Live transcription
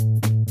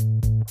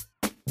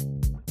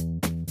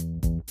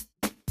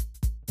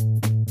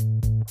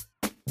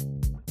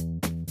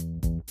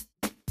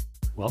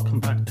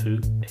Welcome back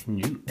to a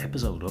new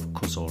episode of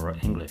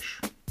Coursera English.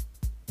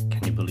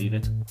 Can you believe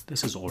it?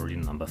 This is already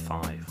number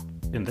 5.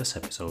 In this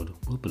episode,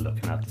 we'll be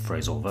looking at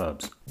phrasal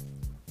verbs,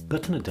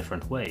 but in a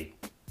different way,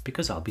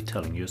 because I'll be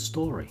telling you a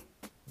story,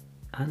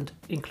 and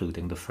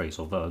including the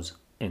phrasal verbs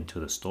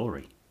into the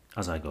story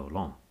as I go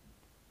along.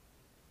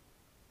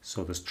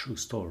 So this true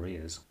story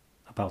is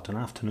about an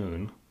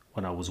afternoon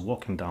when I was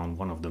walking down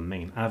one of the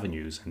main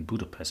avenues in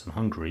Budapest in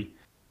Hungary,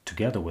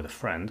 together with a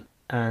friend,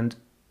 and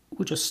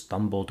we just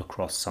stumbled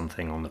across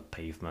something on the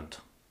pavement.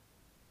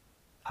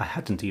 I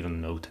hadn't even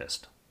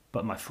noticed,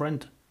 but my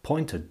friend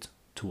pointed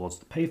towards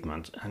the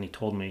pavement and he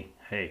told me,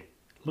 "Hey,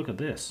 look at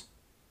this.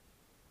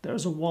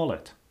 There's a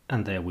wallet."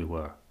 And there we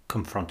were,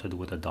 confronted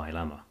with a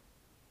dilemma.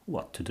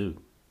 What to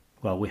do?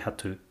 Well, we had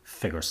to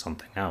figure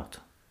something out.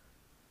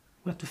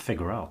 We had to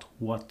figure out,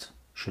 what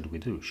should we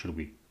do? Should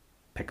we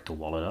pick the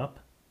wallet up?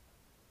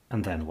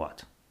 And then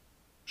what?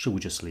 Should we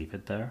just leave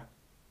it there?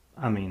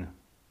 I mean,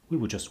 we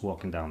were just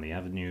walking down the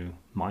avenue,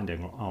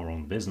 minding our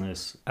own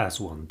business, as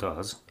one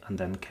does, and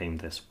then came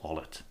this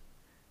wallet.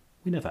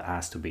 We never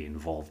asked to be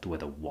involved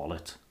with a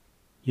wallet.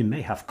 You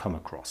may have come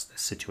across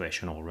this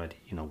situation already,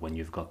 when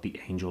you've got the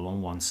angel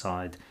on one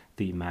side,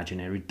 the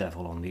imaginary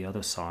devil on the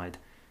other side,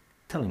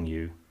 telling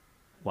you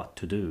what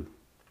to do.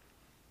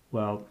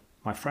 Well,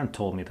 my friend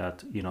told me that,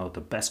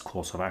 the best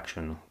course of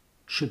action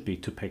should be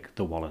to pick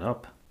the wallet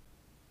up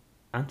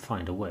and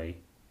find a way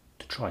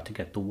to try to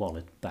get the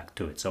wallet back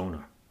to its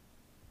owner.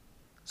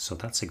 So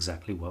that's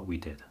exactly what we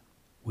did.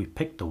 We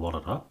picked the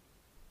wallet up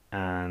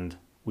and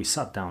we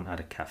sat down at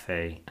a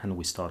cafe and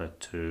we started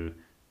to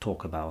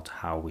talk about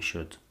how we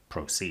should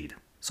proceed.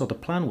 So the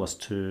plan was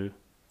to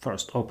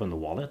first open the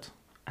wallet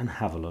and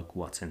have a look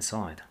what's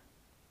inside.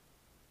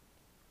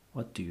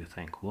 What do you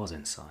think was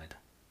inside?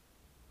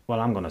 Well,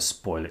 I'm going to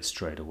spoil it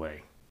straight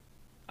away.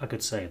 I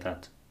could say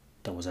that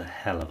there was a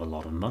hell of a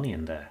lot of money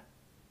in there.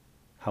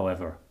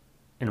 However,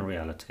 in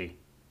reality,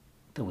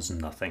 there was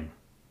nothing.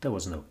 There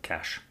was no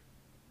cash.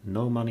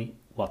 No money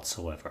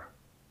whatsoever.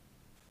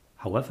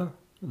 However,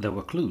 there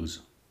were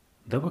clues.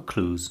 There were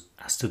clues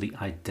as to the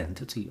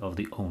identity of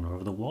the owner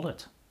of the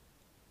wallet.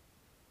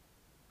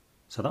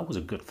 So that was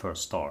a good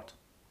first start,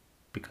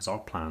 because our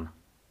plan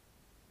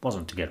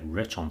wasn't to get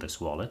rich on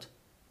this wallet.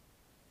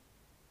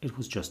 It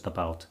was just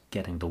about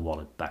getting the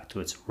wallet back to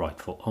its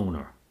rightful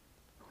owner,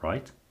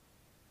 right?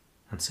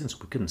 And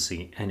since we couldn't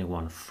see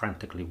anyone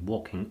frantically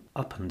walking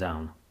up and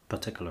down a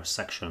particular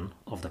section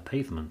of the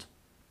pavement,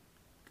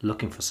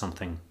 looking for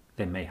something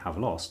they may have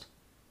lost,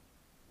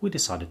 we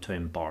decided to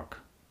embark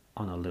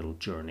on a little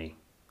journey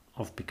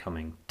of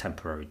becoming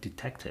temporary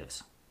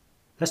detectives.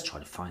 Let's try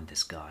to find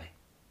this guy.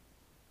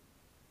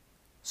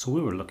 So we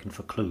were looking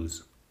for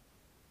clues,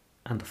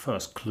 and the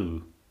first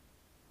clue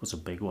was a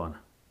big one.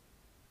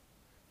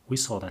 We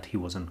saw that he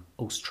was an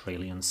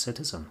Australian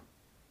citizen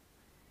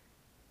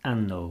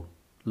and no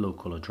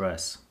local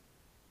address.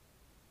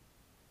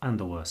 And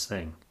the worst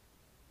thing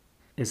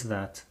is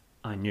that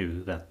I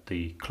knew that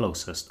the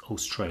closest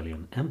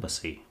Australian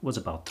embassy was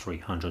about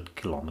 300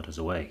 kilometers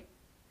away.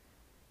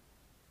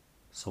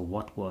 So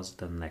what was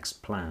the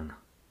next plan?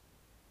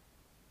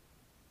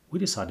 We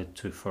decided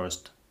to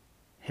first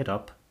hit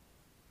up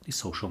the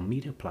social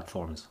media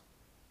platforms,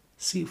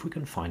 see if we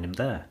can find him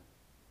there.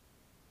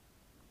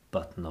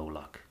 But no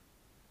luck.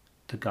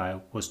 The guy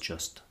was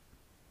just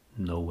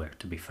nowhere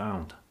to be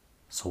found.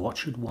 So what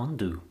should one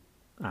do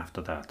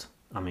after that?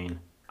 I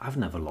mean, I've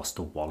never lost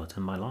a wallet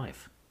in my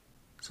life.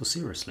 So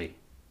seriously,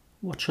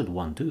 what should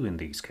one do in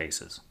these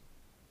cases?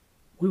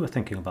 We were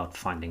thinking about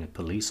finding a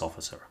police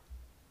officer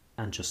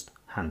and just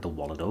hand the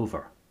wallet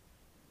over.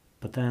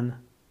 But then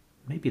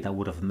maybe that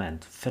would have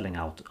meant filling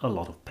out a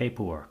lot of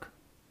paperwork,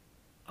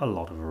 a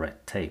lot of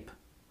red tape,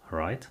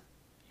 right?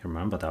 You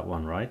remember that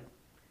one, right?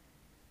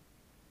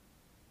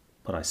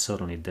 But I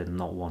certainly did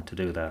not want to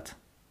do that.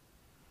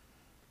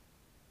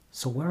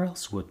 So where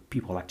else would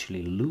people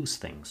actually lose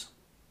things?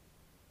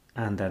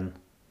 And then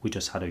we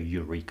just had a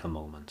eureka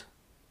moment.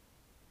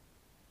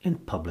 In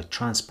public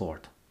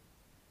transport,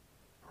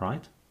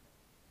 right?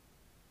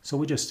 So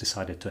we just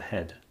decided to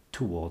head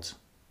towards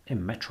a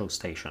metro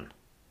station,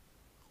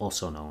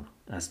 also known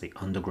as the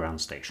underground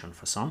station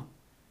for some,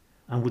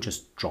 and we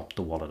just dropped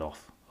the wallet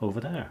off over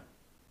there.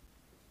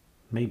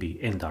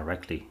 Maybe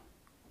indirectly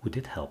we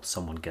did help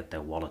someone get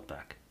their wallet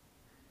back,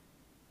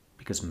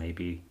 because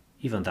maybe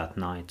even that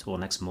night or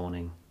next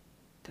morning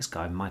this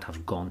guy might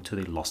have gone to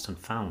the lost and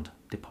found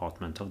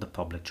department of the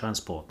public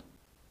transport,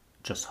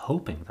 just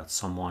hoping that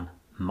someone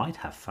might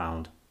have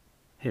found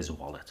his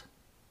wallet.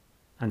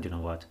 And you know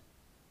what?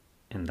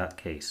 In that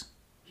case,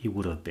 he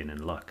would have been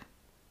in luck.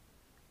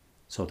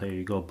 So there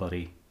you go,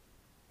 buddy.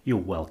 You're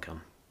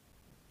welcome.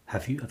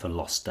 Have you ever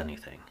lost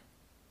anything?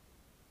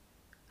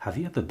 Have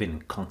you ever been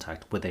in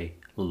contact with a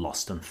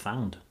lost and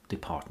found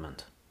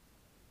department?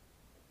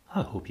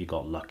 I hope you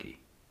got lucky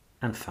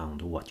and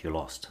found what you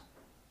lost.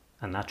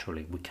 And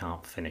naturally, we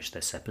can't finish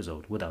this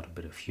episode without a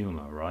bit of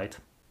humor, right?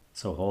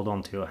 So hold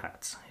on to your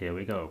hats. Here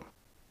we go.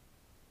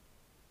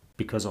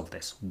 Because of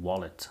this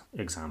wallet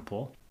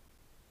example,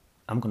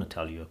 I'm going to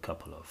tell you a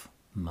couple of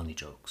money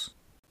jokes.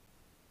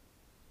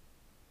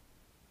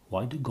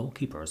 Why do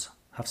goalkeepers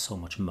have so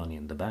much money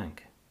in the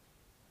bank?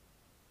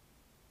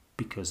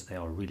 Because they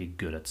are really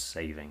good at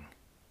saving.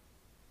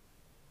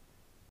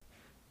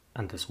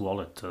 And this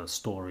wallet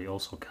story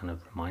also kind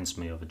of reminds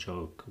me of a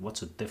joke.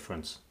 What's the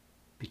difference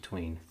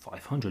between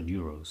 500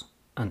 euros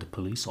and a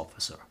police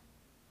officer?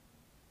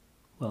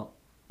 Well,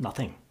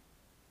 nothing.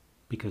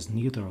 Because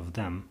neither of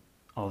them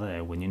are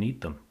there when you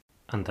need them.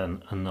 And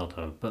then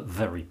another, but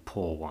very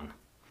poor one.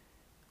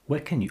 Where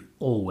can you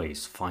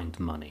always find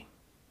money?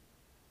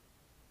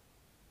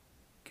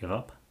 Give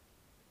up?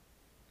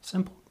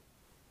 Simple.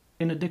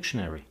 In a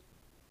dictionary.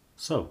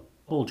 So,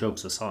 all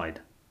jokes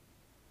aside,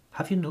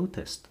 have you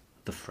noticed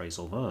the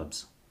phrasal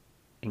verbs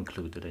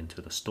included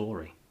into the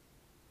story?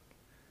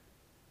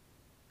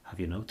 Have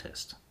you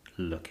noticed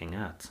looking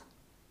at,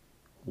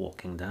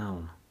 walking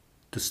down,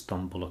 to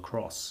stumble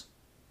across,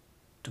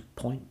 to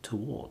point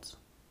towards,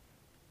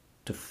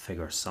 to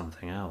figure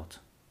something out?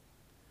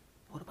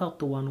 What about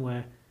the one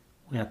where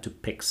we had to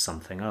pick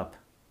something up?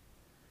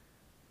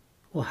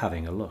 Or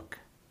having a look?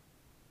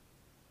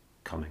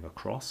 Coming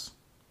across?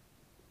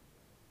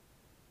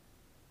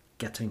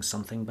 Getting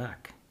something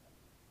back?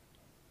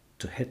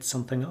 To hit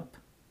something up?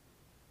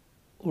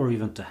 Or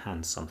even to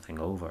hand something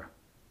over?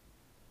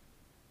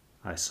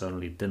 I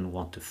certainly didn't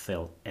want to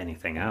fill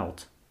anything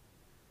out,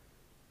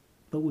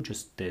 but we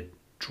just did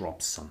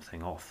drop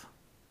something off.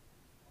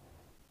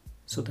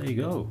 So there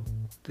you go.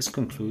 This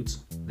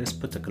concludes this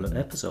particular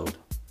episode.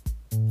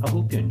 I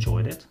hope you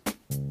enjoyed it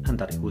and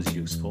that it was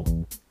useful.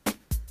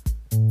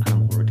 And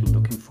I'm already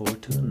looking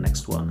forward to the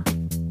next one.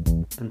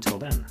 Until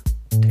then,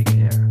 take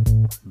care.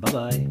 Bye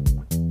bye.